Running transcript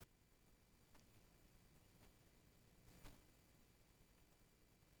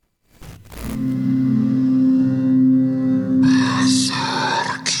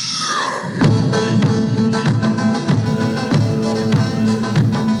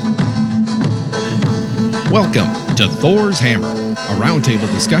Welcome to Thor'S Hammer, a roundtable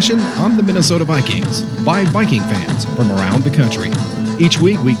discussion on the Minnesota Vikings by Viking fans from around the country. Each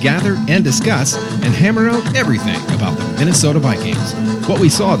week we gather and discuss and hammer out everything about the Minnesota Vikings, what we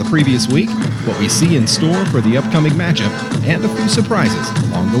saw the previous week, what we see in store for the upcoming matchup, and a few surprises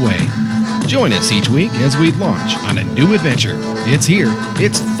along the way. Join us each week as we launch on a new adventure. It's here,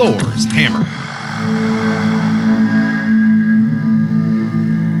 it's Thor'S Hammer.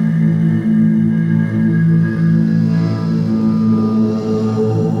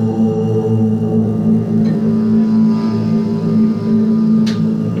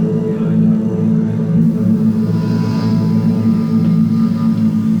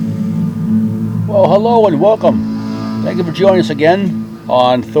 Hello and welcome. Thank you for joining us again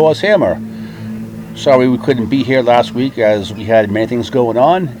on Thor'S Hammer. Sorry we couldn't be here last week as we had many things going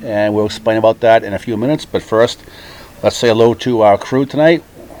on, and we'll explain about that in a few minutes. But first, let's say hello to our crew tonight.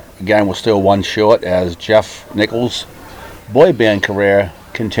 Again, we're still one short as Jeff Nichols' boy band career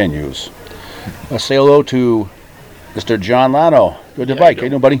continues. Let's say hello to Mr. John Lano. Good to Bike. How you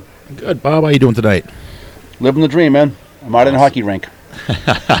doing, buddy? Good, Bob. How you doing tonight? Living the dream, man. I'm out in a hockey rink.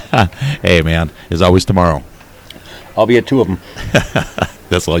 Hey, man. There's always tomorrow. I'll be at two of them.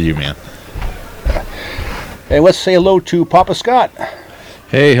 That's all you, man. Hey, let's say hello to Papa Scott.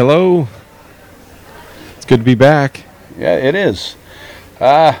 Hey, hello. It's good to be back. Yeah, it is.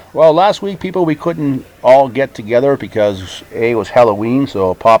 Well, last week, people, we couldn't all get together because, A, it was Halloween,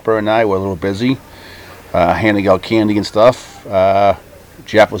 so Papa and I were a little busy handing out candy and stuff.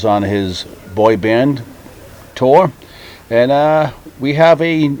 Jeff was on his boy band tour. And we have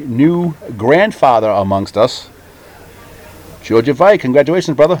a new grandfather amongst us. Georgia Vike,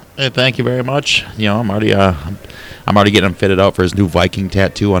 congratulations, brother. Hey, thank you very much. You know, I'm already getting him fitted out for his new Viking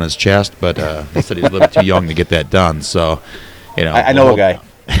tattoo on his chest, but he said he's a little too young to get that done. So, you know, I know a guy.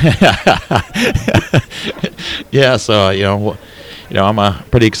 Yeah, so I'm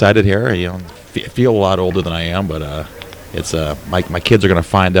pretty excited here. You know, feel a lot older than I am, but it's my kids are going to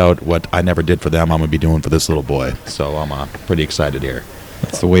find out what I never did for them. I'm going to be doing for this little boy. So I'm pretty excited here.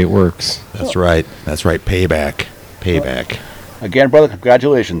 That's the way it works. That's right. That's right. Payback. Again, brother,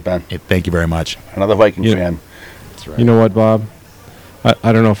 congratulations, man. Hey, thank you very much. Another Viking fan. That's right. You know what, Bob?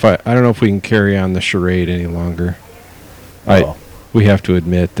 I don't know if we can carry on the charade any longer. We have to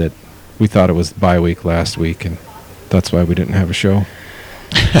admit that we thought it was bye week last week, and that's why we didn't have a show.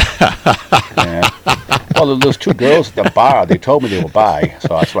 Yeah. Well, those two girls at the bar, they told me they were bi, so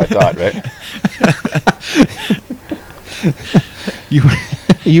that's what I thought, right?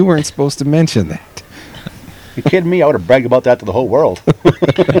 You weren't supposed to mention that. You kidding me? I would have bragged about that to the whole world.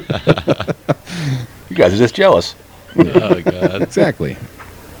 You guys are just jealous. Oh, God. Exactly.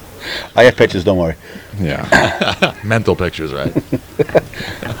 I have pictures, don't worry. Yeah. Mental pictures, right?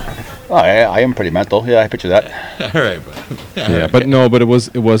 Oh, I am pretty mental. Yeah, I picture that. All right, bud. Yeah, but it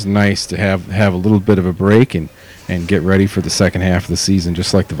was nice to have a little bit of a break and get ready for the second half of the season,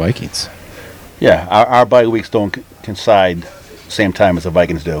 just like the Vikings. Yeah, our bye weeks don't coincide same time as the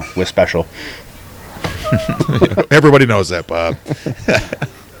Vikings do. We're special. Everybody knows that, Bob.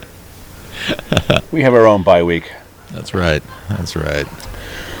 We have our own bye week. That's right.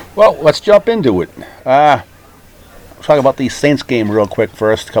 Well, let's jump into it. Talk about the Saints game real quick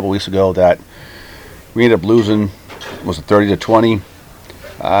first. A couple weeks ago that we ended up losing, was it 30-20?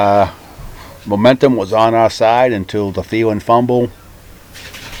 Momentum was on our side until the Thielen fumble.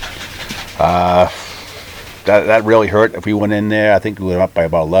 That really hurt. If we went in there, I think we were up by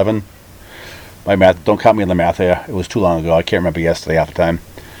about 11. My math, don't count me on the math here. It was too long ago. I can't remember yesterday half the time.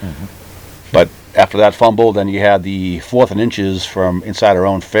 Mm-hmm. But after that fumble, then you had the 4th and inches from inside our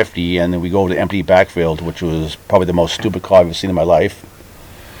own 50, and then we go to empty backfield, which was probably the most stupid call I've ever seen in my life.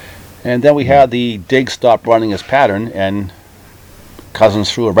 And then we had the Diggs stop running his pattern, and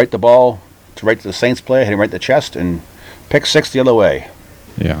Cousins threw the ball to the Saints player, hit him right in the chest, and pick 6 the other way.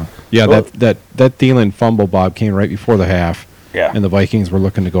 Yeah. That Thielen fumble, Bob, came right before the half. Yeah. And the Vikings were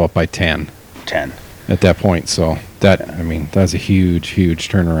looking to go up by 10. 10 at that point. So that's a huge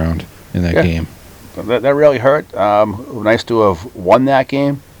turnaround in that game. That really hurt. Nice to have won that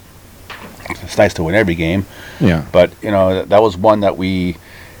game. It's nice to win every game. Yeah. But that was one that we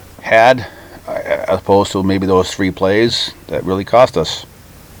had, as opposed to maybe those 3 plays that really cost us.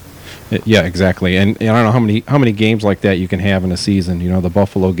 Yeah, exactly. And I don't know how many games like that you can have in a season. The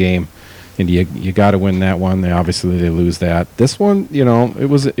Buffalo game, and you got to win that one. They lose that. This one, it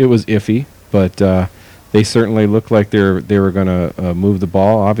was iffy, but they certainly looked like they were going to move the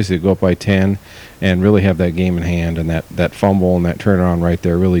ball. Obviously, go up by 10, and really have that game in hand. And that fumble and that turnaround right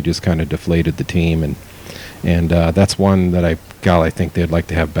there really just kind of deflated the team. And that's one that I golly, I think they'd like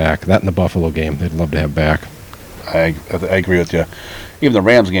to have back. That in the Buffalo game, they'd love to have back. I agree with you. Even the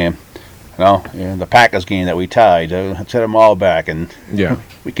Rams game, the Packers game that we tied, let's hit them all back, and Yeah.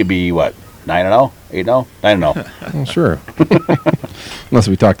 we could be, what, 9-0? 8-0? 9-0. Well, sure. Unless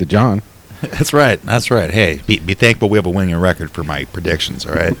we talk to John. That's right. Hey, be thankful we have a winning record for my predictions,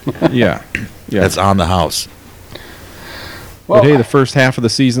 all right? Yeah. Yeah. That's on the house. But hey, the first half of the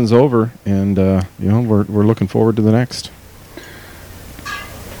season's over, and we're looking forward to the next.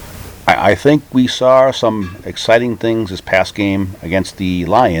 I think we saw some exciting things this past game against the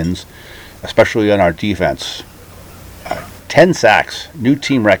Lions, especially on our defense. 10 sacks, new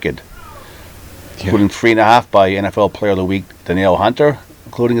team record, including 3.5 by NFL Player of the Week, Danielle Hunter,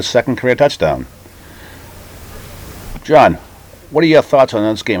 including his second career touchdown. John, what are your thoughts on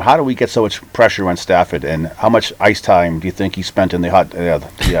this game? How do we get so much pressure on Stafford, and how much ice time do you think he spent in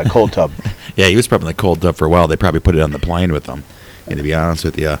the cold tub? Yeah, he was probably in the cold tub for a while. They probably put it on the plane with him. And to be honest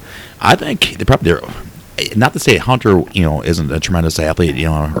with you, I think they're not to say Hunter, isn't a tremendous athlete,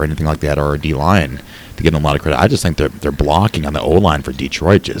 or anything like that, or a D line to give him a lot of credit. I just think their blocking on the O line for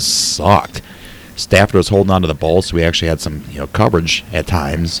Detroit just sucked. Stafford was holding on to the ball, so we actually had some coverage at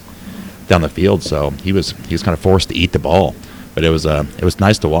times down the field. So he was kind of forced to eat the ball. But it was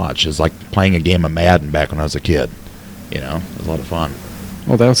nice to watch. It was like playing a game of Madden back when I was a kid. It was a lot of fun.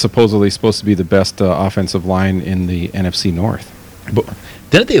 Well, that was supposedly supposed to be the best offensive line in the NFC North. But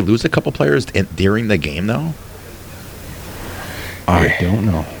didn't they lose a couple players during the game, though? I don't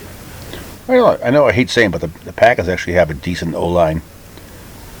know. I know I hate saying, but the Packers actually have a decent O-line.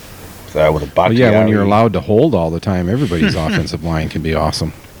 With a Well, yeah, when you're allowed to hold all the time, everybody's offensive line can be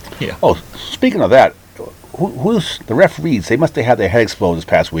awesome. Yeah. Oh, speaking of that, who's the referees? They must have had their head explode this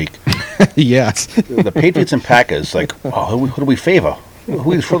past week. Yes. The Patriots and Packers, who do we favor? Who do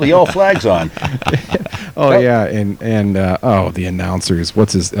we throw the yellow flags on? Oh, yeah, and the announcers.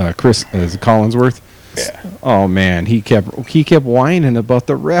 What's his Chris Collinsworth? Yeah. Oh man, he kept whining about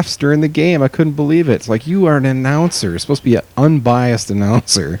the refs during the game. I couldn't believe it. It's like, you are an announcer. You're supposed to be an unbiased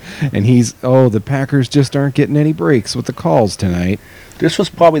announcer, and the Packers just aren't getting any breaks with the calls tonight. This was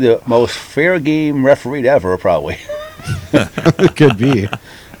probably the most fair game refereed ever, probably. It could be.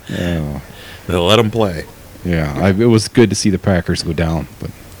 Oh. They'll let them play. Yeah, it was good to see the Packers go down.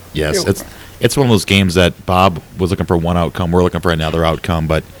 But Yes, it's one of those games that Bob was looking for one outcome. We're looking for another outcome,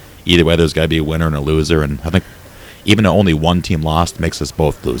 but either way, there's got to be a winner and a loser. And I think even though only one team lost makes us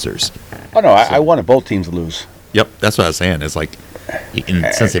both losers. Oh, no, I wanted both teams to lose. Yep, that's what I was saying. It's like,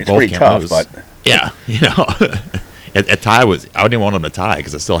 since they It's both pretty can't tough, lose. but Yeah, a tie I didn't want them to tie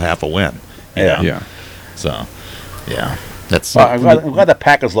because it's still half a win. you know? yeah. So, yeah. That's well, I'm glad the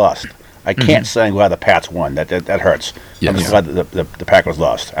Packers lost. I can't say I'm glad the Pats won. That hurts. Yes. I'm glad the Packers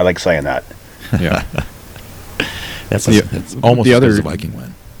lost. I like saying that. Yeah. that's The- almost the as good other- as a Viking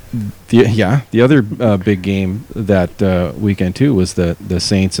win. The other big game that weekend too was the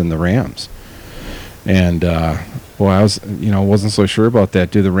Saints and the Rams, and I wasn't so sure about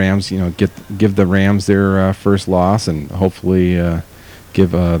that. Do the Rams give the Rams their first loss and hopefully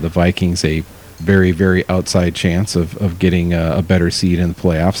give the Vikings a very, very outside chance of getting a better seed in the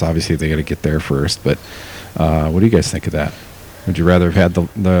playoffs? Obviously they got to get there first, but what do you guys think of that? Would you rather have had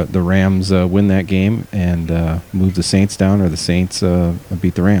the Rams win that game and move the Saints down, or the Saints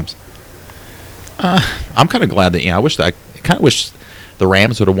beat the Rams? I'm kind of glad that I kind of wish the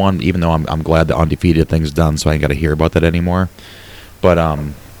Rams would have won, even though I'm glad the undefeated thing's done, so I ain't got to hear about that anymore. But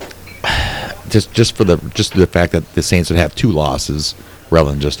just for the fact that the Saints would have two losses rather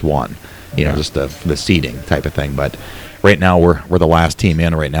than just one, just the seeding type of thing. But right now we're the last team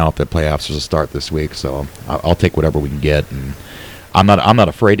in right now if the playoffs are to start this week, so I'll take whatever we can get, and I'm not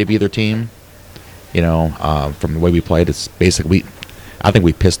afraid of either team. From the way we played, it's basically I think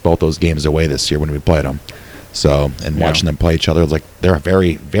we pissed both those games away this year when we played them. So, and watching them play each other, it's like they're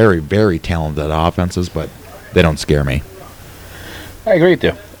very, very, very talented offenses, but they don't scare me. I agree with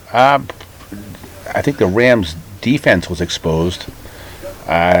you. I think the Rams' defense was exposed.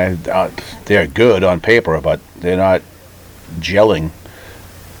 They're good on paper, but they're not gelling.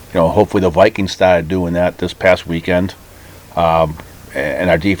 Hopefully the Vikings started doing that this past weekend, and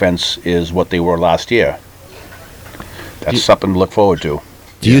our defense is what they were last year. That's something to look forward to.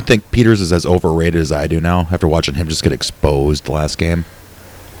 Do you think Peters is as overrated as I do now after watching him just get exposed the last game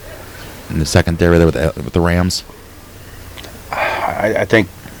in the secondary there with the Rams? I think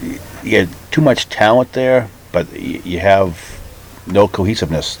you had too much talent there, but you have no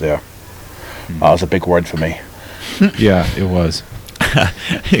cohesiveness there. That was a big word for me. Yeah, it was.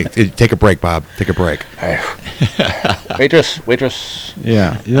 Take a break, Bob. Take a break. Waitress.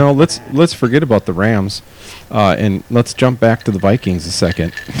 Yeah, let's forget about the Rams, and let's jump back to the Vikings a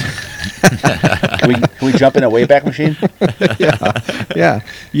second. Can we jump in a Wayback Machine? Yeah.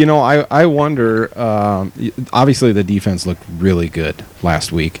 I wonder. Obviously, the defense looked really good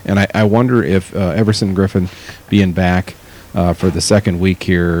last week, and I wonder if Everson Griffin being back for the second week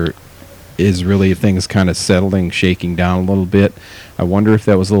here is really things kind of shaking down a little bit. I wonder if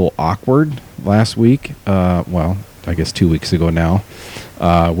that was a little awkward last week. Well, I guess 2 weeks ago now,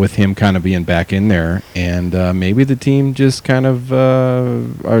 with him kind of being back in there, and maybe the team just kind of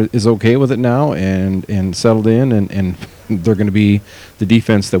is okay with it now and settled in, and they're going to be the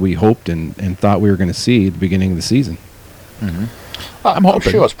defense that we hoped and thought we were going to see at the beginning of the season. Mm-hmm. I'm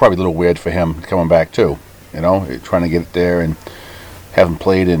sure it's probably a little weird for him coming back too. Trying to get there and haven't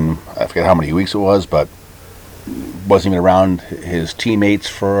played in I forget how many weeks it was, but wasn't even around his teammates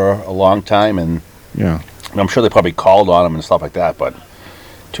for a long time, and yeah. I'm sure they probably called on him and stuff like that, but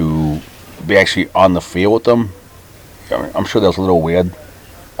to be actually on the field with them, I'm sure that was a little weird.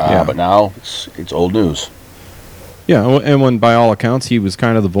 But now it's old news. Yeah, and when by all accounts he was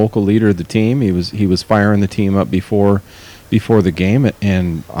kind of the vocal leader of the team, he was firing the team up before the game,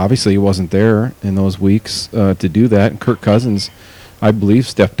 and obviously he wasn't there in those weeks to do that. And Kirk Cousins, I believe,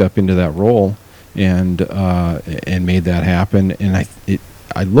 stepped up into that role and made that happen. And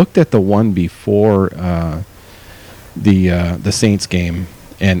I looked at the one before the Saints game,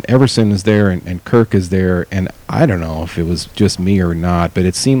 and Everson is there and Kirk is there, and I don't know if it was just me or not, but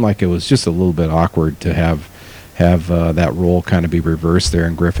it seemed like it was just a little bit awkward to have that role kind of be reversed there,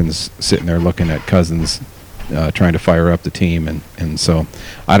 and Griffin's sitting there looking at Cousins trying to fire up the team, and so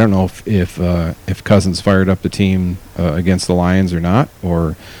I don't know if Cousins fired up the team against the Lions or not,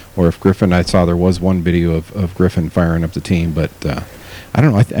 or if Griffin. I saw there was one video of Griffin firing up the team, but I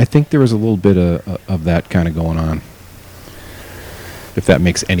don't know. I think there was a little bit of that kind of going on, if that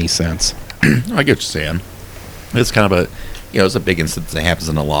makes any sense. I get what you're saying. It's kind of it's a big incident that happens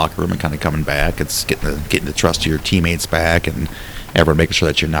in the locker room and kind of coming back. It's getting the trust of your teammates back, and everyone making sure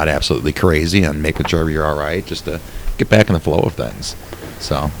that you're not absolutely crazy and making sure you're all right, just to get back in the flow of things.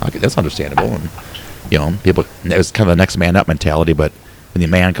 So that's understandable, and people. It's kind of the next man up mentality. But when the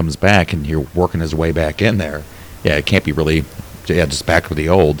man comes back and you're working his way back in there, it can't be really just back to the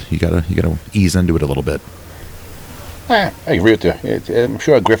old. You gotta ease into it a little bit. I agree with you. I'm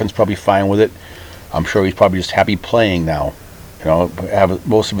sure Griffin's probably fine with it. I'm sure he's probably just happy playing now. Have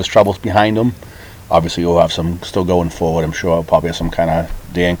most of his troubles behind him. Obviously, he'll have some still going forward. I'm sure he'll probably have some kind of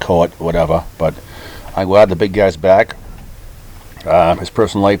Dan Court, whatever. But I'm glad the big guy's back. His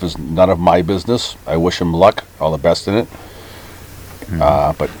personal life is none of my business. I wish him luck, all the best in it.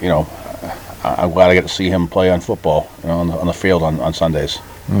 But I'm glad I get to see him play on football, on the field on Sundays.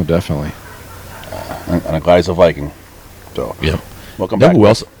 Oh, definitely. And I'm glad he's a Viking. So yeah, welcome back.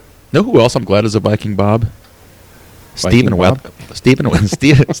 Know who else I'm glad is a Viking, Bob? Stephen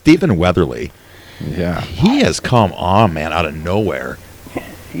Weatherly. Yeah, he has come on, man, out of nowhere.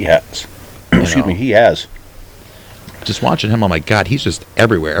 He has. Excuse me, he has. Just watching him, I'm like, God, he's just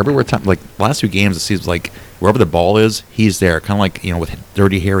everywhere. Everywhere time, like last 2 games, it seems like wherever the ball is, he's there. Kind of like with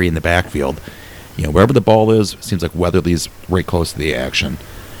Dirty Harry in the backfield. Wherever the ball is, it seems like Weatherly's right close to the action.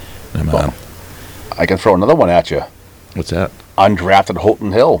 I can throw another one at you. What's that? Undrafted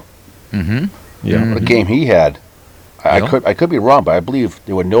Holton Hill. Mm-hmm. Yeah. What a game he had. I could be wrong, but I believe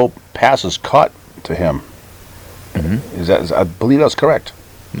there were no passes caught to him. Mm-hmm. I believe that's correct.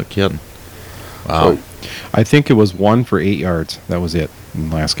 No kidding. Wow. So, I think it was 1 for 8 yards. That was it in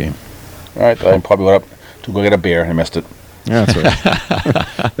the last game. All right, I probably went up to go get a beer and missed it. Yeah, that's right.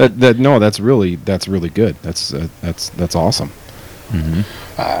 That's really good. That's awesome. Mm-hmm.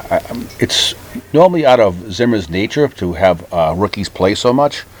 It's normally out of Zimmer's nature to have rookies play so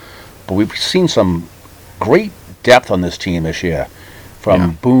much, but we've seen some great depth on this team this year.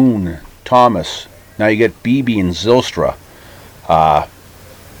 From Boone, Thomas, now you get Beebe and Zylstra,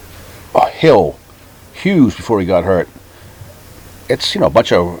 Hill, Hughes before he got hurt. It's a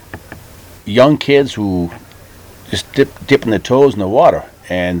bunch of young kids who just dipping their toes in the water,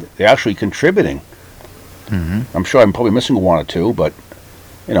 and they're actually contributing. Mm-hmm. I'm sure I'm probably missing 1 or 2, but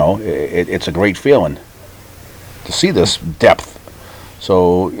it's a great feeling to see this depth.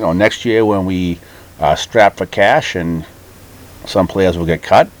 So next year when we strap for cash, and some players will get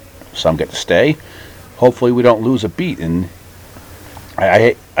cut, some get to stay. Hopefully we don't lose a beat. And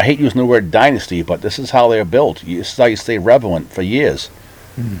I hate using the word dynasty, but this is how they're built. This is how you stay relevant for years.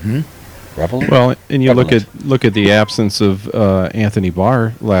 Mm-hmm. Relevant? Well, and you Relevant. look at the absence of Anthony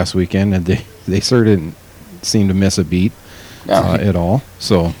Barr last weekend, and they sure didn't seem to miss a beat. at all.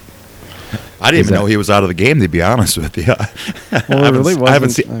 So I didn't even know he was out of the game, to be honest with you. Well, I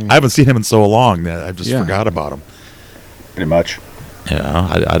haven't seen him in so long that I just forgot about him. Pretty much.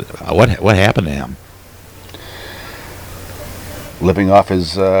 What happened to him? Living off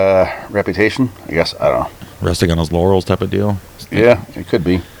his reputation, I guess. I don't know. Resting on his laurels type of deal? Yeah, it could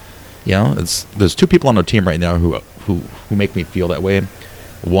be. There's two people on our team right now who make me feel that way.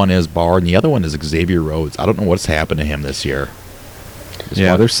 One is Barr, and the other one is Xavier Rhodes. I don't know what's happened to him this year.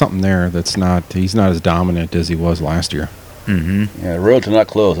 There's something there that's not. He's not as dominant as he was last year. Mm-hmm. Yeah, the roads are not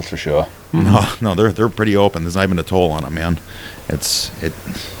closed, that's for sure. No, they're pretty open. There's not even a toll on him, man.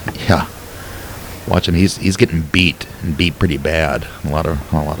 Watch him. He's getting beat pretty bad on a lot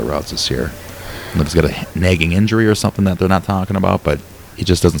of routes this year. Look, he's got a nagging injury or something that they're not talking about, but he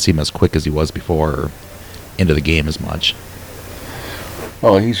just doesn't seem as quick as he was before, or into the game as much.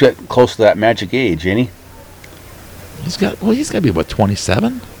 Oh, he's getting close to that magic age, ain't he? He's got to be, what,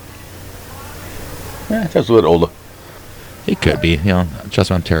 27? Yeah, that's a little older. He could be. Trust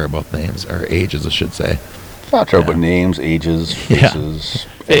me, I'm terrible with names, or ages, I should say. Not terrible with names, ages, faces.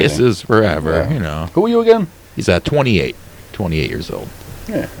 Faces, forever, Who are you again? He's at 28 years old.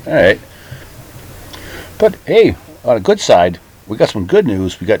 Yeah, all right. But, hey, on a good side, we got some good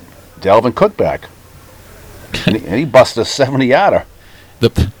news. We got Dalvin Cook back. and he busted a 70-yarder.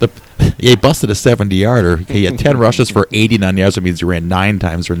 He busted a 70-yarder. He had 10 rushes for 89 yards. That means he ran 9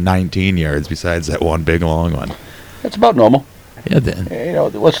 times for 19 yards besides that one big long one. That's about normal. Yeah, then.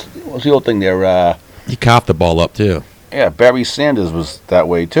 What's the old thing there? He coughed the ball up, too. Yeah, Barry Sanders was that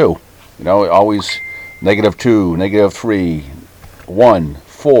way, too. Always -2, -3, 1,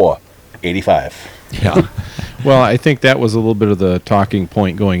 4, 85. Yeah. Well, I think that was a little bit of the talking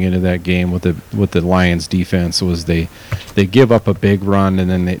point going into that game with the Lions defense was they give up a big run and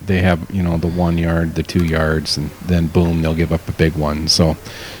then they have the 1 yard, the 2 yards, and then boom, they'll give up a big one. So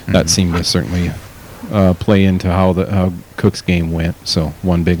that seemed to certainly play into how Cook's game went. So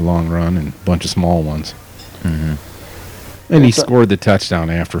one big long run and a bunch of small ones. Mm-hmm. And he scored the touchdown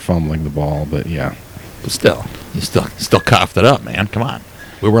after fumbling the ball, but yeah. But still, he still coughed it up, man. Come on.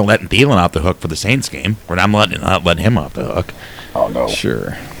 We weren't letting Thielen off the hook for the Saints game. We're not letting him off the hook. Oh, no.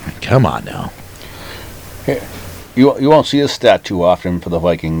 Sure. Come on now. You won't see this stat too often for the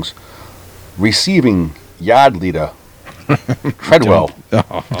Vikings. Receiving yard leader, Treadwell.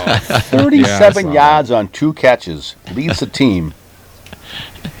 37 yards on 2 catches. Leads the team.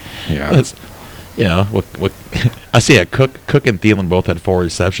 Yeah. I see Cook and Thielen both had 4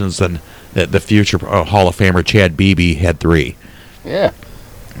 receptions, and the future Hall of Famer Chad Beebe had 3. Yeah.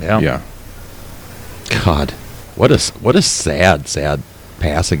 Yeah. God, what a sad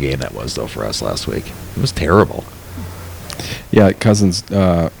passing game that was though for us last week. It was terrible. Yeah, Cousins,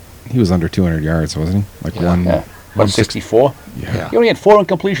 he was under 200 yards, wasn't he? Like 164. Yeah. He only had 4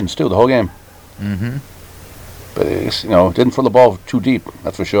 incompletions too the whole game. Mm-hmm. But it's, didn't throw the ball too deep.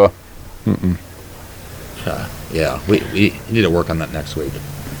 That's for sure. Mm-mm. Yeah, we need to work on that next week.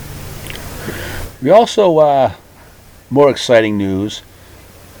 We also, more exciting news,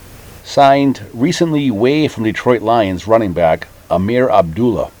 signed recently waived from Detroit Lions running back Amir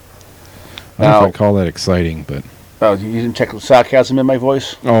Abdullah. I don't know if I call that exciting, but... Oh, you didn't check the sarcasm in my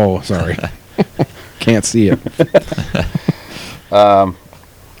voice? Oh, sorry. Can't see it.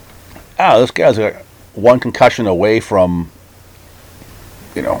 This guy's one concussion away from,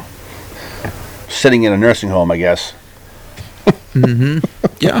 sitting in a nursing home, I guess. Mm-hmm.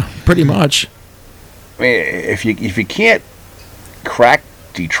 Yeah, pretty much. I mean, if you can't crack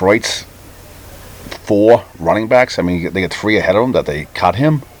Detroit's 4 running backs, I mean, they get 3 ahead of him that they cut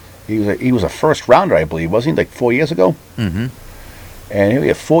him. He was a first rounder, I believe, wasn't he? Like 4 years ago? Mm-hmm. And here we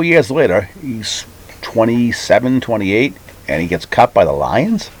have 4 years later, he's 27, 28, and he gets cut by the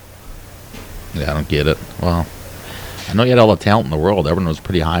Lions? Yeah, I don't get it. Well, I know he had all the talent in the world. Everyone was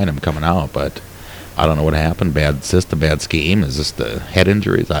pretty high on him coming out, but I don't know what happened. Bad system, bad scheme. Is this the head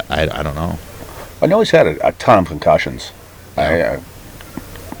injuries? I don't know. I know he's had a ton of concussions. Yeah.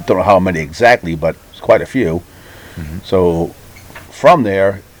 I don't know how many exactly, but it's quite a few. Mm-hmm. So from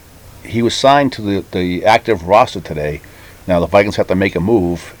there, he was signed to the active roster today. Now the Vikings have to make a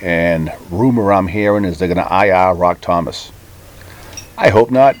move, and rumor I'm hearing is they're going to IR Rock Thomas. I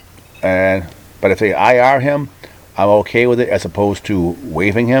hope not, but if they IR him, I'm okay with it as opposed to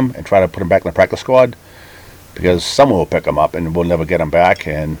waiving him and try to put him back in the practice squad, because someone will pick him up and we'll never get him back.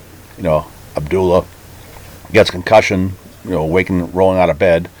 And Abdullah gets concussion, rolling out of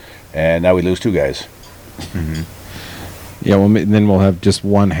bed, and now we lose 2 guys. Mm-hmm. Yeah, well, then we'll have just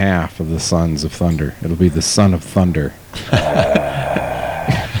one half of the Sons of Thunder. It'll be the Son of Thunder.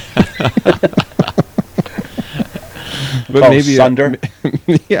 But maybe Sunder.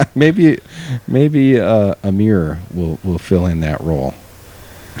 yeah, maybe Amir will fill in that role.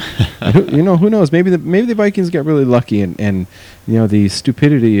 And who knows? Maybe the Vikings get really lucky, and the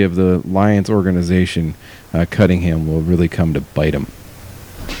stupidity of the Lions organization cutting him will really come to bite him.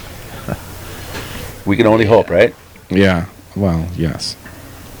 We can only hope, right? Yeah. Well, yes.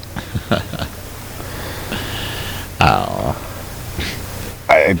 Oh.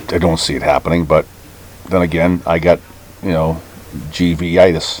 I don't see it happening, but then again, I got,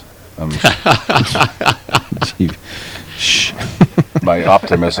 GV-itis. Gee. Shh. My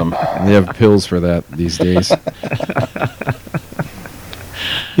optimism. They have pills for that these days.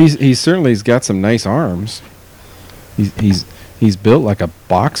 He's certainly got some nice arms. He's built like a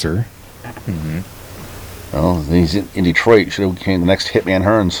boxer. Mm-hmm. Well, he's in Detroit. Should have became the next Hitman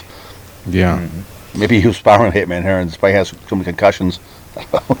Hearns. Yeah. Mm-hmm. Maybe he was sparring Hitman Hearns. Probably has so many concussions.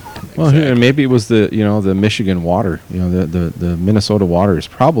 Well, and maybe it was the Michigan water. The Minnesota water is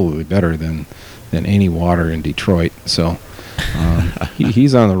probably better than any water in Detroit. So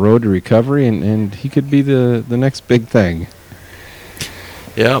he's on the road to recovery, and he could be the next big thing.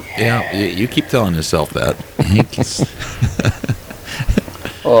 Yeah. You keep telling yourself that.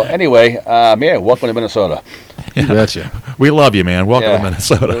 Well, anyway, yeah, welcome to Minnesota. You betcha. We love you, man. Welcome Yeah. to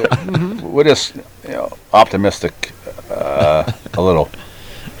Minnesota. We're just optimistic a little.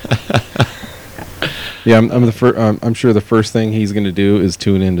 Yeah, I'm sure the first thing he's going to do is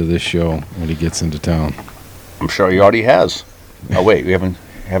tune into this show when he gets into town. I'm sure he already has. Oh wait, we haven't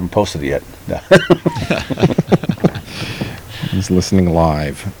posted it yet. No. He's listening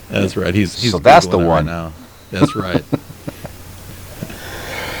live. That's right. He's So that's Googling the it one. right now. That's right.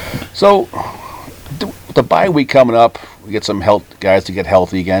 So the bye week coming up, we get some guys to get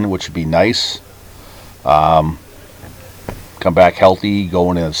healthy again, which would be nice. Come back healthy,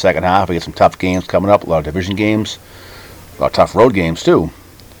 going into the second half. We get some tough games coming up, a lot of division games, a lot of tough road games too.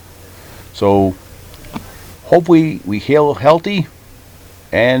 So hopefully we heal healthy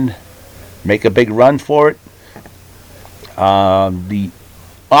and make a big run for it. The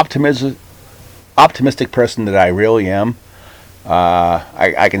optimistic person that I really am,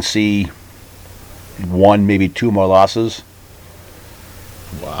 I can see one, maybe two more losses.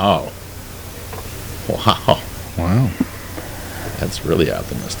 Wow. That's really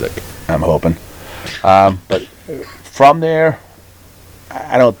optimistic. I'm hoping. But from there,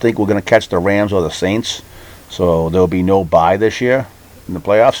 I don't think we're going to catch the Rams or the Saints. So there'll be no bye this year in the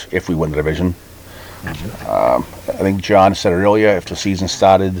playoffs if we win the division. I think John said earlier, if the season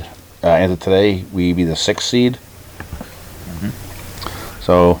ended today, we'd be the 6th seed. Mm-hmm.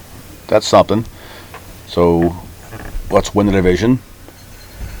 So that's something. So let's win the division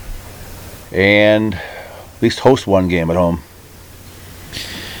and at least host one game at home.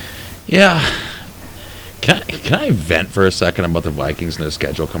 Yeah. Can I vent for a second about the Vikings and their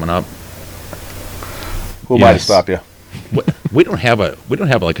schedule coming up? Who might have stopped you? We don't have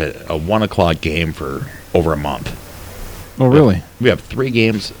like a 1:00 game for over a month. Oh, really? We have 3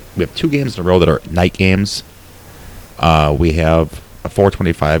 games. We have 2 games in a row that are night games. We have a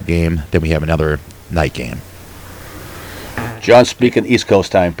 4:25 game. Then we have another night game. John speaking East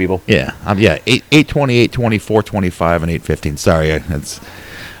Coast time, people. Yeah, 8:20, 8:20, 4:25, and 8:15. Sorry,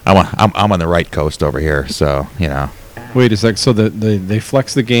 I'm on the right coast over here, so Wait a sec. So they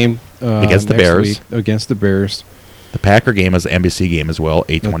flex the game against the next Bears. week against the Bears. The Packer game is an NBC game as well.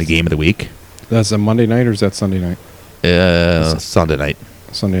 8:20 game of the week. That's a Monday night, or is that Sunday night? Sunday night.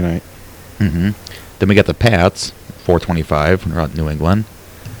 Sunday night. Mm-hmm. Then we got the Pats, 4:25 when we're out in New England.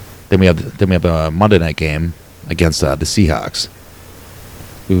 Then we have a Monday night game against the Seahawks.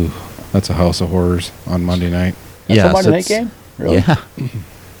 Ooh, that's a house of horrors on Monday night. That's a Monday night game? Really? Yeah.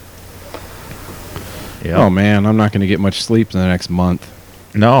 Yep. Oh man, I'm not going to get much sleep in the next month.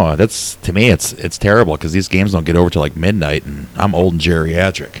 No, to me it's terrible because these games don't get over till like midnight, and I'm old and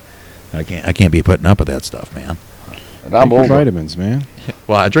geriatric. I can't be putting up with that stuff, man. And I'm Take your older. vitamins, man.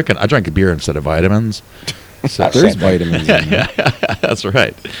 Well, I drink a beer instead of vitamins. So There's vitamins in there. That's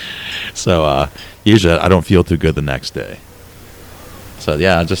right. So usually I don't feel too good the next day. So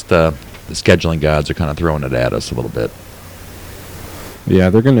yeah, just the scheduling gods are kind of throwing it at us a little bit.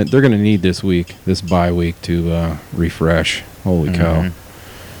 Yeah, they're gonna need this bye week to refresh. Holy cow!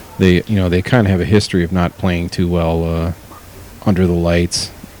 They kind of have a history of not playing too well under the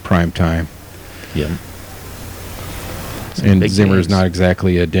lights, prime time. Yeah. And big Zimmer's games. not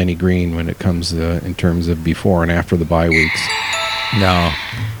exactly a Denny Green when it comes in terms of before and after the bye weeks. No.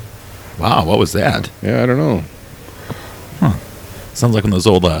 Wow, what was that? Yeah, I don't know. Sounds like one of those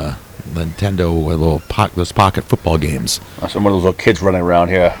old Nintendo those pocket football games. Some of those little kids running around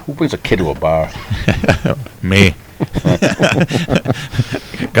here. Who brings a kid to a bar? Me.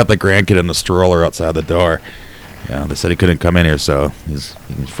 Got the grandkid in the stroller outside the door. Yeah, they said he couldn't come in here, so he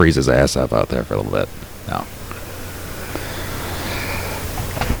can freeze his ass up out there for a little bit. No.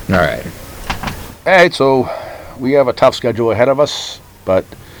 All right. All right, so we have a tough schedule ahead of us, but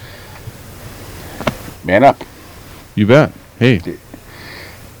man up. You bet. Hey,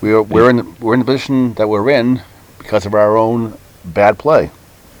 We're in the position that we're in because of our own bad play.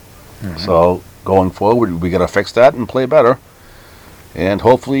 Mm-hmm. So going forward, we got to fix that and play better, and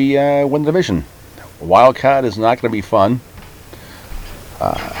hopefully win the division. Wildcard is not going to be fun.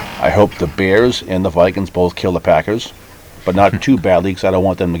 I hope the Bears and the Vikings both kill the Packers, but not too badly because I don't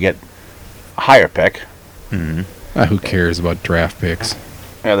want them to get a higher pick. Mm-hmm. who cares about draft picks?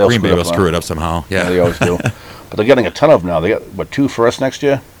 Yeah, they'll Green Bay will up, screw it up somehow. Yeah, Yeah. they always do. But they're getting a ton of them now. They got, what, 2 firsts next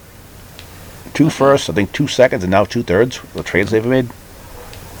year? 2 firsts, I think 2 seconds, and now 2/3. The trades they've made.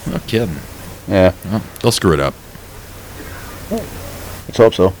 No kidding. Yeah, Well, they'll screw it up. let's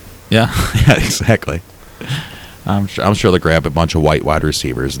hope so. Yeah, yeah, exactly. I'm sure they'll grab a bunch of white wide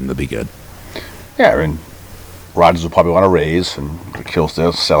receivers and they'll be good. Yeah, and Rodgers will probably want to raise and it kills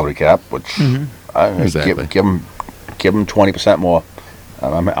their salary cap, which Exactly. give them 20% more.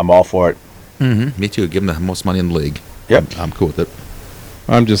 I'm all for it. Mm-hmm. Me too. Give them the most money in the league. Yep. I'm cool with it.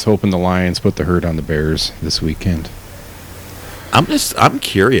 I'm just hoping the Lions put the hurt on the Bears this weekend. I'm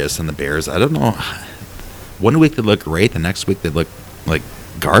curious on the Bears. I don't know. One week they look great, the next week they look like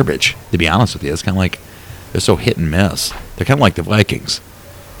garbage. To be honest with you, it's kind of like they're so hit and miss. They're kind of like the Vikings,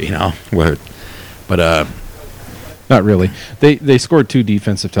 but Not really. They scored 2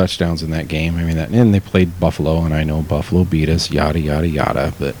 defensive touchdowns in that game. I mean, and they played Buffalo, and I know Buffalo beat us, yada yada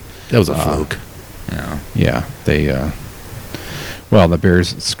yada. But that was a fluke. yeah, well, the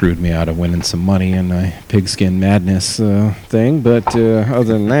Bears screwed me out of winning some money in my pigskin madness thing. But other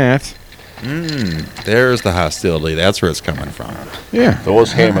than that, There's the hostility. That's where it's coming from. yeah.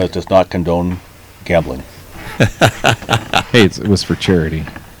 Thor'S Hammer does not condone gambling. Hey, it was for charity.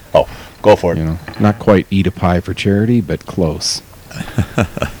 Oh, go for it. You know, not quite eat a pie for charity, but close.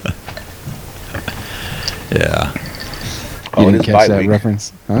 Yeah. Oh, You it didn't is catch bye that week.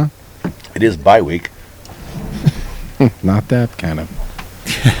 reference, huh? It is bye week. Not that kind of.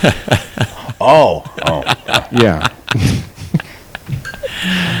 Oh. Yeah.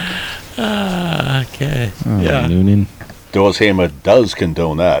 Okay. Oh, Yeah. Noonan. Thor'S Hammer does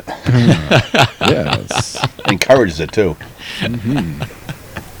condone that. Yes. Encourages it too.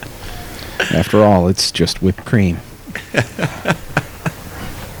 After all, it's just whipped cream.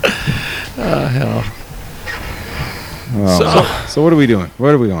 Hell. Oh, so what are we doing?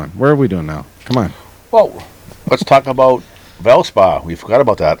 Where are we going? Where are we doing now? Come on. Well, let's talk about Valspar. We forgot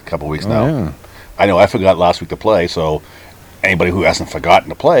about that a couple weeks now. Yeah. I know I forgot last week to play, so anybody who hasn't forgotten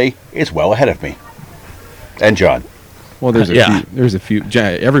to play is well ahead of me. And John. Well, there's a Yeah. few. There's a few.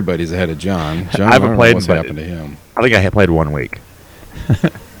 Everybody's ahead of John. John, I haven't don't know played, what's but happened to him. I think I had played 1 week.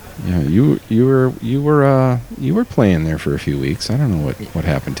 Yeah, you were playing there for a few weeks. I don't know what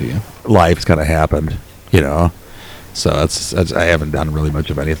happened to you. Life's kind of happened, So that's I haven't done really much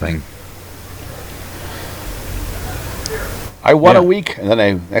of anything. I won Yeah. a week, and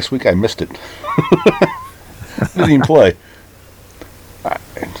then next week I missed it. Didn't even play.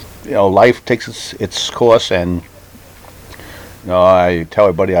 Life takes its course, and I tell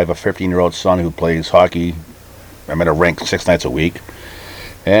everybody I have a 15-year-old son who plays hockey. I'm at a rink 6 nights a week,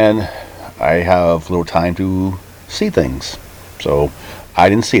 and I have little time to see things. So I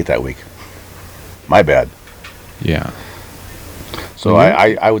didn't see it that week. My bad. Yeah. So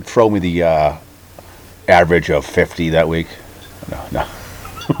I would throw me the average of 50 that week. No.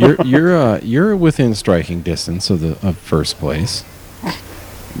 You're within striking distance of first place.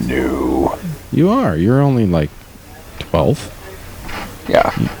 No. You are. You're only like 12th.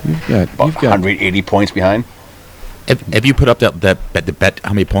 Yeah. You've About got 180 points behind. Have you put up the bet?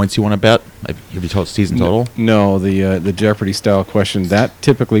 How many points you want to bet? Have you told season total? No, the Jeopardy style question that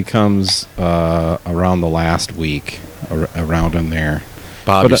typically comes around the last week, around in there.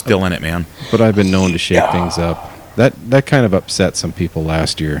 Bob, But, you're still in it, man. But I've been known to shake things up. That kind of upset some people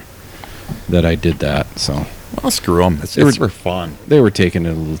last year that I did that. So Well, screw them. It's for fun. they were taking it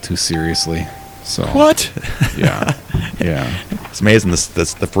a little too seriously. So What? Yeah, yeah. It's amazing this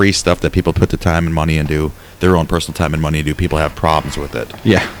the free stuff that people put the time and money into, their own personal time and money into. People have problems with it.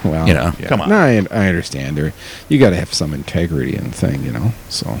 Yeah, well, Yeah. come on. No, I understand. You got to have some integrity in the thing,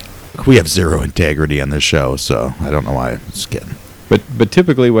 So, We have zero integrity on this show, so I don't know why. I'm just kidding. but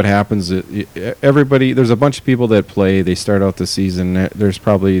typically, what happens? There's a bunch of people that play. They start out the season. There's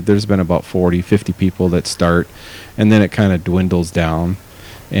been about 40, 50 people that start, and then it kind of dwindles down.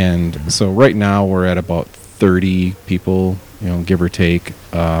 And so right now we're at about 30 people, give or take,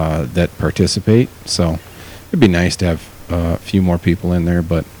 that participate. So it'd be nice to have a few more people in there,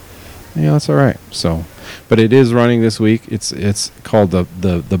 but it's all right. So, but it is running this week. It's called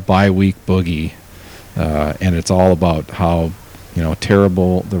the bye-week boogie, and it's all about how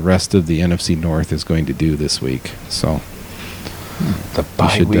terrible the rest of the NFC North is going to do this week. So the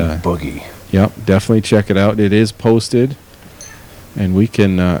bye-week boogie. Yep, definitely check it out. It is posted, and we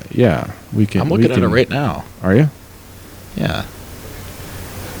can. We can. I'm looking at it right now. Are you? Yeah.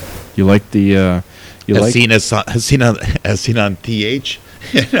 You like the? Has seen on TH.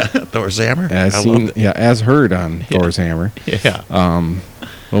 Thor's Hammer. As heard on Thor's Hammer. Yeah.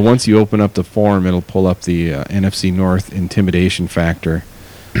 Well, once you open up the form, it'll pull up the NFC North intimidation factor,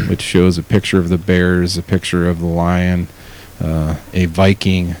 which shows a picture of the Bears, a picture of the Lion, a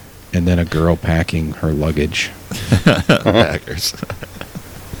Viking, and then a girl packing her luggage. Packers.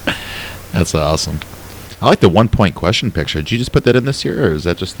 That's awesome. I like the 1 point question picture. Did you just put that in this year, or is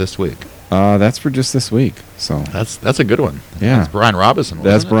that just this week? That's for just this week. So that's a good one. Yeah, that's Brian Robinson.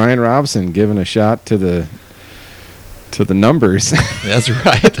 That's Brian Robinson giving a shot to the numbers. That's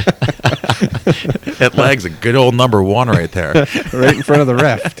right. That leg's a good old number 1 right there. Right in front of the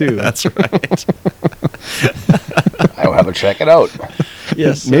ref, too. That's right. I'll have to check it out.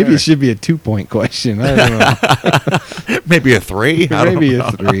 Yes, maybe it should be a 2 point question. I don't know. Maybe a 3. Maybe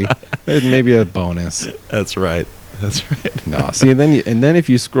a 3. Maybe a bonus. That's right. That's right. No, see, then if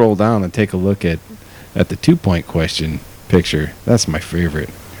you scroll down and take a look at the 2 point question picture, that's my favorite.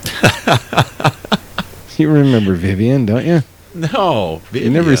 You remember Vivian, don't you? No,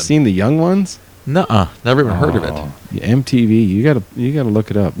 Vivian. You never seen the young ones? Nuh-uh. Never even heard of it. MTV. You gotta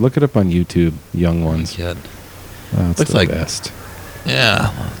look it up. Look it up on YouTube. Young ones. Kid. That's looks the best.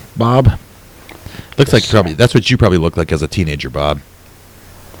 Yeah, Bob. Looks like that's what you probably look like as a teenager, Bob.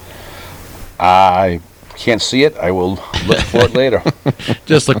 I can't see it. I will look for it later.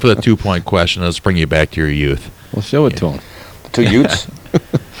 Just look for the 2 point question. It'll bring you back to your youth. Well, show it to him. The 2 Utes.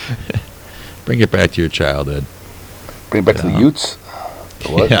 Bring it back to your childhood. Bring it back to the Utes.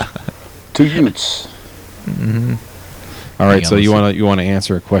 What? Yeah. 2 Utes. Mm-hmm. All right. So you want to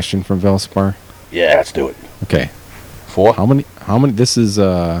answer a question from Velspar? Yeah, let's do it. Okay. 4. How many? This is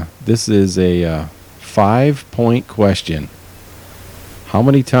a 5 point question. How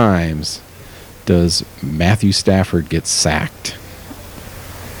many times does Matthew Stafford get sacked?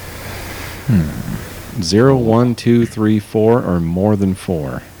 0, 1, 2, 3, 4, or more than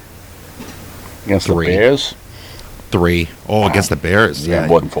 4? Against 3. the Bears? 3. Oh, against the Bears. Yeah,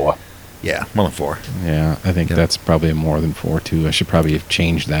 more than 4. Yeah, more than 4. Yeah, I think that's probably more than 4 too. I should probably have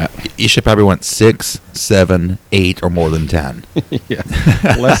changed that. You should probably want 6, 7, 8, or more than 10. Yeah,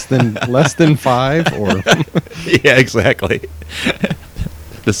 less than 5, or yeah, exactly.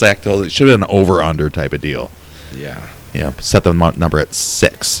 The sack total should have been an over/under type of deal. Yeah. Yeah. Set the number at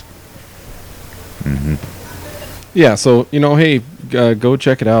 6. Mm-hmm. Yeah. So hey, go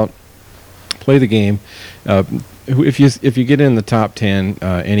check it out. Play the game. If you get in the top 10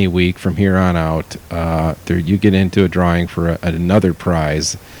 any week from here on out, you get into a drawing for another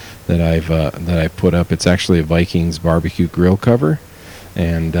prize that I've put up. It's actually a Vikings barbecue grill cover,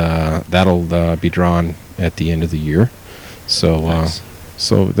 and that'll be drawn at the end of the year. So nice.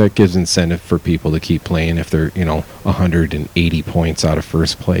 So that gives incentive for people to keep playing. If they're 180 points out of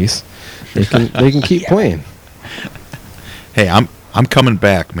first place, they can keep playing. Hey, I'm coming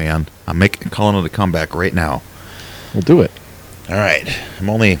back, man. I'm calling it a comeback right now. We'll do it. All right. I'm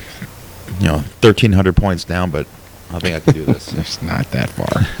only 1,300 points down, but I think I can do this. It's not that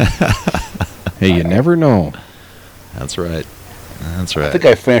far. Hey, you never know. That's right. That's right. I think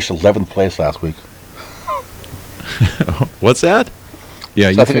I finished 11th place last week. What's that? Yeah,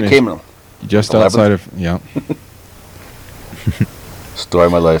 so you I think finished it came just 11th. Outside of Story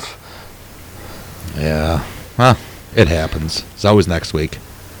of my life. Yeah. Well, it happens. It's always next week.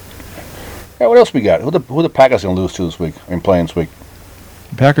 Yeah, what else we got? Who the Packers going to lose to this week? Playing this week?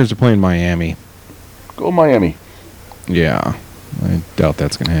 The Packers are playing Miami. Go Miami. Yeah, I doubt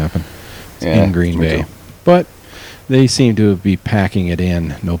that's going to happen. It's Yeah, in Green me Bay. too. But they seem to be packing it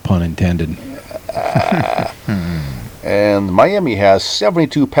in, no pun intended. And Miami has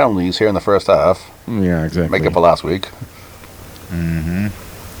 72 penalties here in the first half. Yeah, exactly. Make up for last week. Mm-hmm.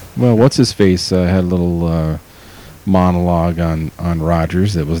 Well, what's-his-face had a little monologue on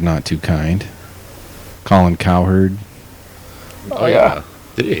Rodgers that was not too kind. Colin Cowherd. Oh, yeah.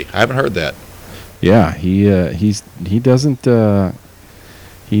 Did he? I haven't heard that. Yeah, he doesn't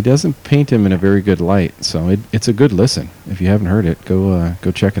paint him in a very good light. So it's a good listen. If you haven't heard it,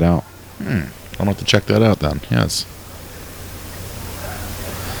 go check it out. I'll have to check that out then. Yes.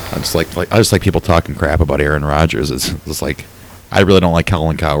 I just like people talking crap about Aaron Rodgers. It's like I really don't like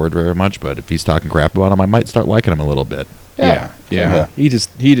Colin Cowherd very much, but if he's talking crap about him, I might start liking him a little bit. Yeah. He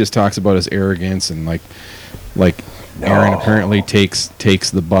just talks about his arrogance and like Aaron apparently takes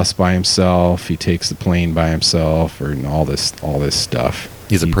the bus by himself. He takes the plane by himself, or all this stuff.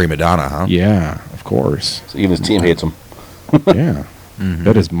 He's a prima donna, huh? Yeah, of course. So even his team hates him. Yeah.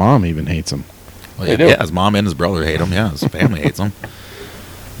 Bet his mom even hates him. Well, yeah, his mom and his brother hate him. Yeah, his family hates him.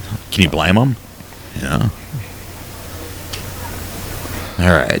 Can you blame him? Yeah.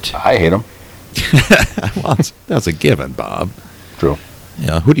 All right. I hate him. Well, that's a given, Bob. True.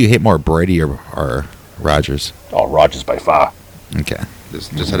 Yeah. Who do you hate more, Brady or Rodgers? Oh, Rodgers by far. Okay.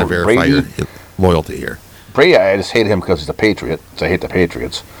 Just had to verify your loyalty here. Brady, I just hate him because he's a Patriot. So I hate the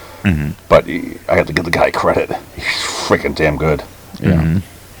Patriots. Mm-hmm. But I have to give the guy credit. He's freaking damn good. Yeah.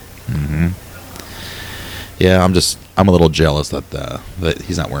 Mm-hmm. Yeah, I'm a little jealous that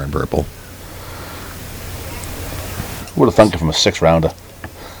he's not wearing purple. Would have thunked it from a 6th rounder.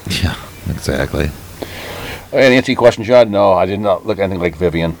 Yeah, exactly. And answer your question, John? No, I did not look anything like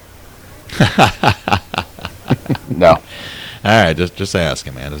Vivian. No. All right, just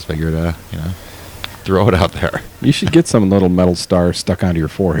asking, man. Just figured, throw it out there. You should get some little metal star stuck onto your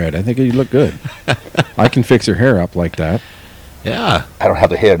forehead. I think you'd look good. I can fix your hair up like that. Yeah. I don't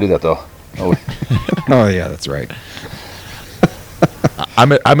have the hair to do that, though. Oh yeah, that's right. I'm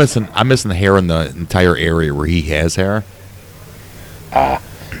missing the hair in the entire area where he has hair.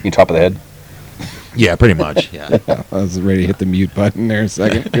 You top of the head? Yeah, pretty much. Yeah. I was ready to hit the mute button there a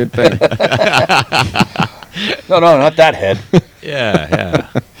second. Good thing. No, not that head. Yeah.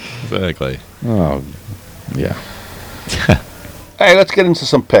 Exactly. Oh, yeah. Hey, let's get into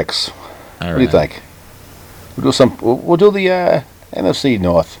some picks. All right. What do you think? We'll do the NFC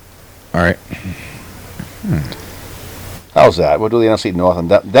North. All right. How's that? We'll do the NFC North, and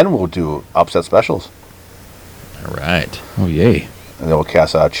then we'll do upset specials. All right. Oh, yay. And then we'll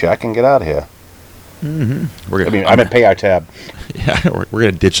cash our check and get out of here. Mm-hmm. I meant pay our tab. Yeah, we're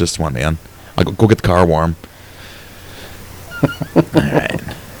gonna ditch this one, man. I'll go get the car warm. All right.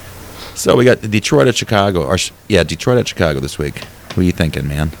 So we got Detroit at Chicago. Detroit at Chicago this week. What are you thinking,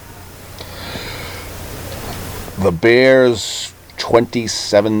 man? The Bears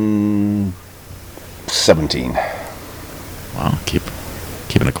 27-17. Wow,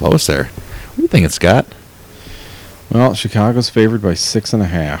 keeping it close there. What are you thinking, Scott? Well, Chicago's favored by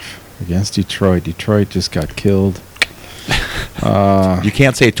 6.5 against Detroit. Detroit just got killed. You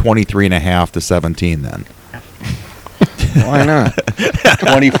can't say 23.5 to 17 then. Why not?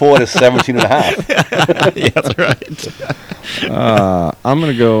 24 to 17 and a half. Yeah, that's right. I'm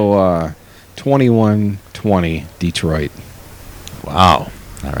going to go 21-20 Detroit. Wow.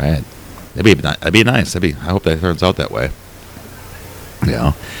 All right. That'd be nice. I hope that turns out that way.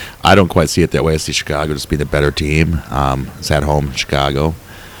 Yeah. I don't quite see it that way. I see Chicago just being the better team. It's at home in Chicago. I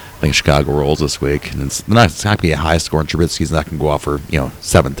think Chicago rolls this week. And it's not going to be a high score, and Trubisky's not going to go off for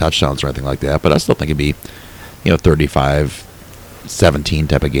 7 touchdowns or anything like that. But I still think it'd be 35-17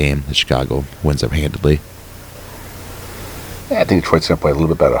 type of game that Chicago wins up handedly. Yeah, I think Detroit's going to play a little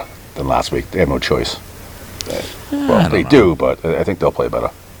bit better than last week. They have no choice. Well, they do, but I think they'll play better.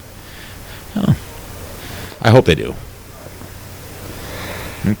 Oh. I hope they do.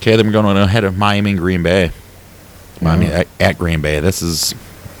 Okay, then we're going ahead of Miami and Green Bay. Miami at Green Bay. It looks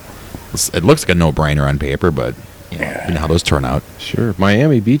like a no-brainer on paper, but you know how those turn out. Sure.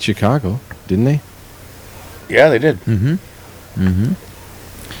 Miami beat Chicago, didn't they? Yeah, they did. Mm-hmm.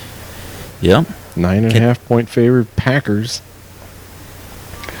 Yeah. 9.5 point favorite Packers.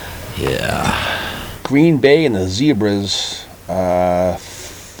 Yeah. Green Bay and the Zebras,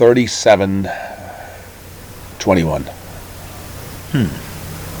 37-21.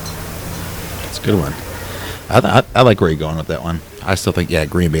 That's a good one. I like where you're going with that one. I still think,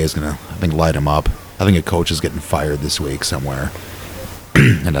 Green Bay is going to, light them up. I think a coach is getting fired this week somewhere.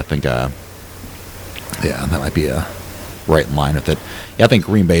 And I think, that might be right in line with it. Yeah, I think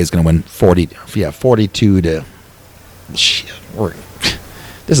Green Bay is going to win 42 to... Shit,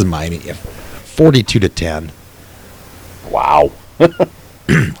 this is Miami. 42 to 10. Wow.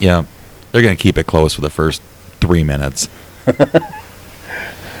 Yeah, they're going to keep it close for the first 3 minutes.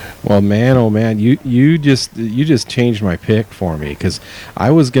 Well, man, oh man, you just changed my pick for me, because I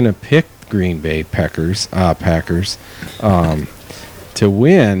was gonna pick Green Bay Packers to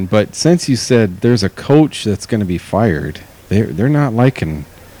win, but since you said there's a coach that's gonna be fired, they're not liking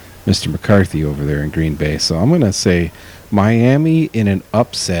Mr. McCarthy over there in Green Bay, so I'm gonna say Miami in an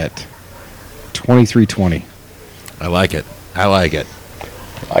upset, 23-20. I like it.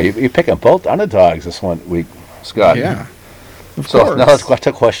 You're picking both underdogs this one week, Scott. Yeah. Of So course. now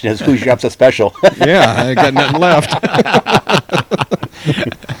the question is, who's your upset special? Yeah, I got nothing left.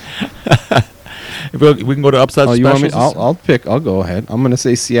 We can go to upset Oh, you want me? specials. I'll pick. I'll go ahead. I'm going to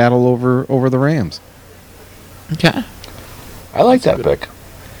say Seattle over the Rams. Okay. I like that pick.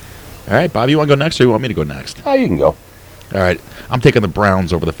 All right, Bob, you want to go next, or you want me to go next? Oh, you can go. All right, I'm taking the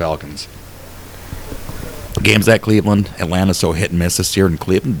Browns over the Falcons. Games at Cleveland. Atlanta's so hit and miss this year, and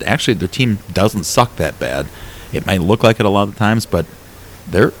Cleveland, actually, their team doesn't suck that bad. It might look like it a lot of times, but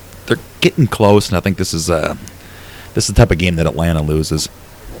they're getting close, and I think this is the type of game that Atlanta loses.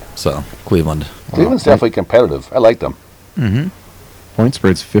 So, Cleveland. Cleveland's definitely competitive. I like them. Mm-hmm. Point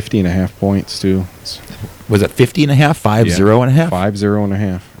spread's 50.5 points, too. Was it 50 and a half? 5-0 and a half?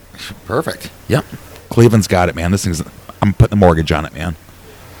 5-0.5. Perfect. Yep. Cleveland's got it, man. I'm putting the mortgage on it, man.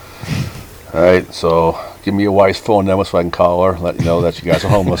 All right, so give me your wife's phone number so I can call her, let you know that you guys are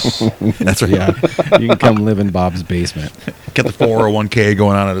homeless. That's right. Yeah, you can come live in Bob's basement. Get the 401k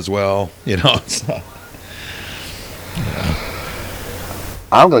going on it as well. You know. So.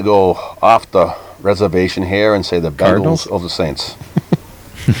 I'm going to go off the reservation here and say the Cardinals? Bengals over the Saints.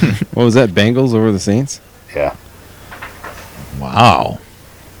 What was that, Bengals over the Saints? Yeah. Wow.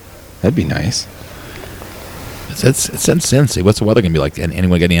 That'd be nice. It's in Cincy. What's the weather going to be like?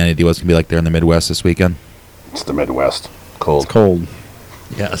 Anyone got any idea what's going to be like there in the Midwest this weekend? It's the Midwest. Cold. It's cold.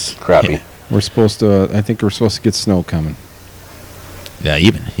 Yes. Crappy. I think we're supposed to get snow coming. Yeah,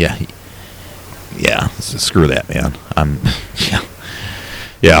 Yeah, screw that, man.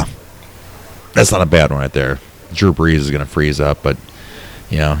 Yeah. That's not a bad one right there. Drew Brees is going to freeze up, but,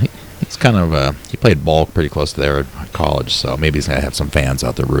 he's kind of, he played ball pretty close to there at college, so maybe he's going to have some fans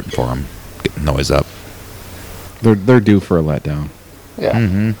out there rooting for him, getting the noise up. They're due for a letdown. Yeah.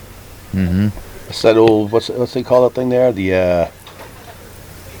 Mm-hmm. It's that old, what's they call that thing there? The,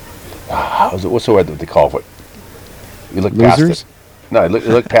 what's the word that they call it? You look Losers? past it. No, you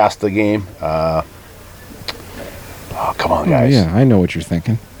look past the game. Oh, come on, guys. Yeah, I know what you're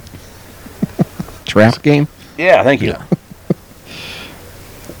thinking. Trap game? Yeah, thank you. Yeah.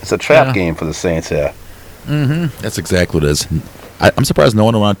 It's a trap game for the Saints here. Mm-hmm. That's exactly what it is. I'm surprised no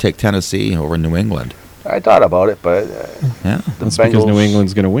one would want to take Tennessee over New England. I thought about it, but Yeah. the That's Bengals. because New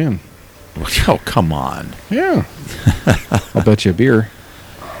England's going to win. Oh, come on. Yeah. I'll bet you a beer.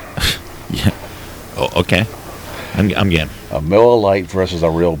 Yeah. Oh, okay. I'm game. A Miller Lite versus a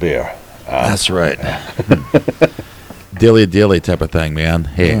real beer. That's right. Dilly type of thing, man.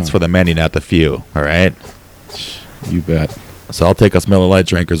 Hey, it's for the many, not the few. All right. You bet. So I'll take us Miller Lite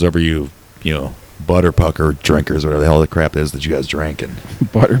drinkers over you butter pucker drinkers, whatever the hell the crap is that you guys drink. And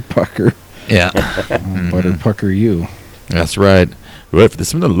Butter pucker. yeah, Butter pucker you. that's right. Well, if there's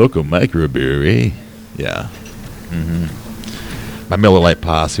some of the local microbrewery, yeah. Mm-hmm. My Miller Lite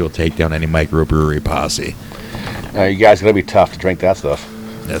posse will take down any microbrewery posse. You guys are going to be tough to drink that stuff.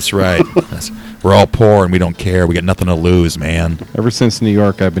 That's right. We're all poor and we don't care. We got nothing to lose, man. Ever since New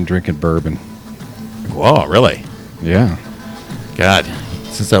York, I've been drinking bourbon. Whoa, really? Yeah. God,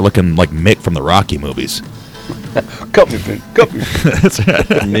 since I'm looking like Mick from the Rocky movies. Cup me, Finn. Cup me. That's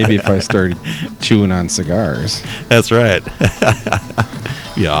right. Maybe if I started chewing on cigars. That's right.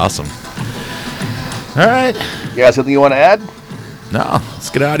 Yeah, awesome. All right. You guys, anything you want to add? No, let's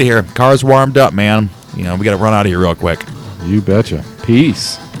get out of here. Car's warmed up, man. We got to run out of here real quick. You betcha.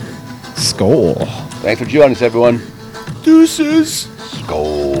 Peace. Skol. Thanks for joining us, everyone. Deuces.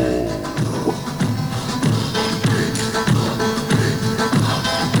 Go.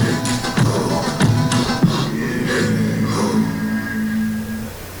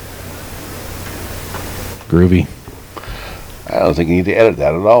 Groovy. I don't think you need to edit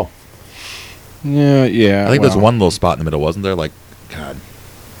that at all. Yeah. I think there's well, one little spot in the middle, wasn't there? Like, God.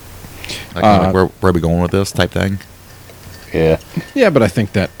 Like where are we going with this type thing? Yeah. Yeah, but I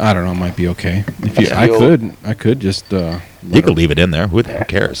think that I might be okay. If you, Yeah. I could just. You could leave it in there. Who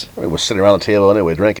cares? We're sitting around the table anyway, drinking.